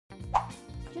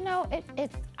know,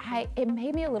 it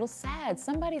made me a little sad.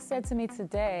 Somebody said to me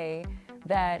today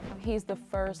that he's the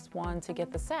first one to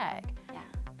get the SAG. Yeah.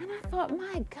 And I thought,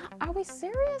 my God, are we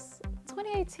serious?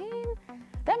 2018?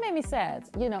 That made me sad.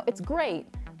 You know, it's great,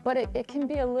 but it can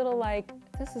be a little like,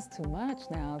 this is too much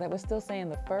now that we're still saying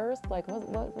the first. Like,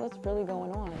 what's really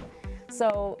going on?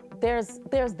 So there's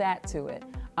that to it.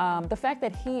 The fact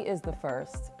that he is the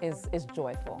first is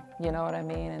joyful, you know what I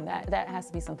mean? And that has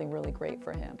to be something really great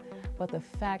for him. But the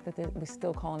fact that we're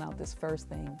still calling out this first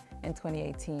thing in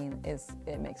 2018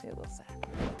 it makes me a little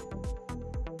sad.